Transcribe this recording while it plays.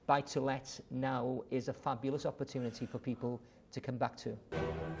buy-to-let now is a fabulous opportunity for people to come back to.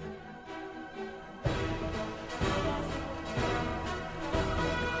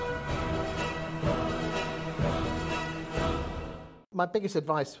 My biggest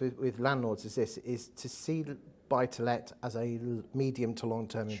advice with landlords is this, is to see buy-to-let as a medium to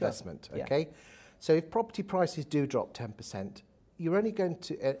long-term investment, okay? Yeah. So if property prices do drop 10%, you're only going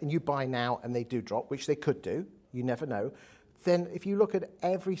to, and you buy now and they do drop, which they could do, you never know, then if you look at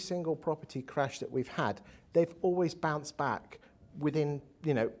every single property crash that we've had, they've always bounced back within,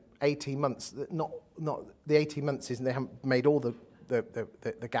 18 months. Not the 18 months isn't they haven't made all the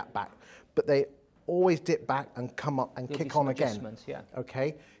gap back, but they always dip back and come up and kick on again. Yeah.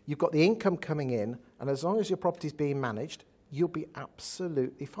 Okay, you've got the income coming in, and as long as your property's being managed, you'll be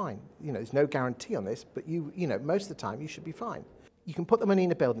absolutely fine. There's no guarantee on this, but most of the time you should be fine. You can put the money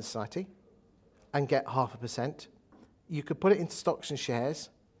in a building society and get 0.5%. You could put it into stocks and shares.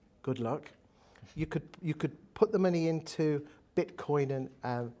 Good luck. You could put the money into Bitcoin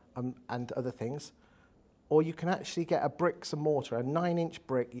and other things, or you can actually get a bricks and mortar, a 9-inch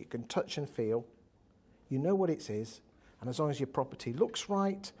brick you can touch and feel. You know what it is, and as long as your property looks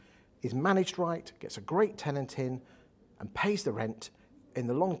right, is managed right, gets a great tenant in, and pays the rent, in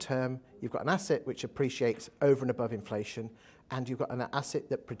the long term, you've got an asset which appreciates over and above inflation, and you've got an asset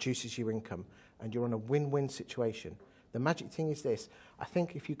that produces you income, and you're in a win-win situation. The magic thing is this: I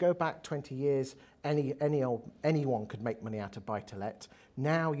think if you go back 20 years, anyone could make money out of buy-to-let.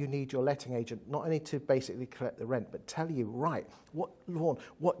 Now you need your letting agent not only to basically collect the rent, but tell you, right, Lorne,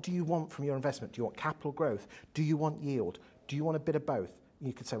 what do you want from your investment? Do you want capital growth? Do you want yield? Do you want a bit of both?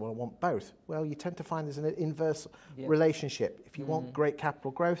 You could say, well, I want both. Well, you tend to find there's an inverse relationship. If you want great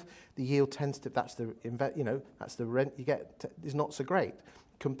capital growth, the yield tends to, that's the rent you get is not so great.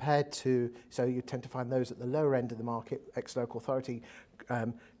 Compared to, so you tend to find those at the lower end of the market, ex-local authority,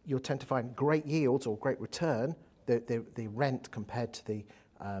 you'll tend to find great yields or great return, the rent compared to the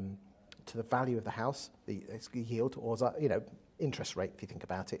value of the house, the yield, or interest rate, if you think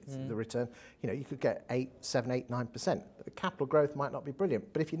about it, the return. You could get 7, 8, 9%, but the capital growth might not be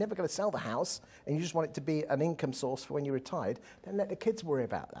brilliant. But if you're never going to sell the house and you just want it to be an income source for when you're retired, then let the kids worry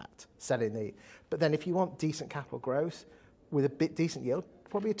about that, But then if you want decent capital growth with a bit decent yield,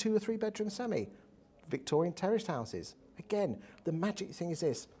 probably a 2 or 3 bedroom semi, Victorian terraced houses. Again, the magic thing is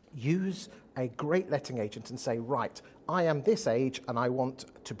this: use a great letting agent and say, right, I am this age and I want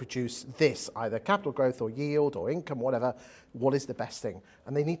to produce this, either capital growth or yield or income, whatever. What is the best thing?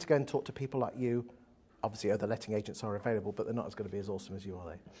 And they need to go and talk to people like you. Obviously, other letting agents are available, but they're not going to be as awesome as you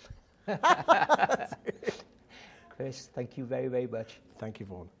are, they? Chris, thank you very, very much. Thank you,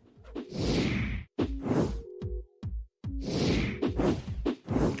 Vaughan.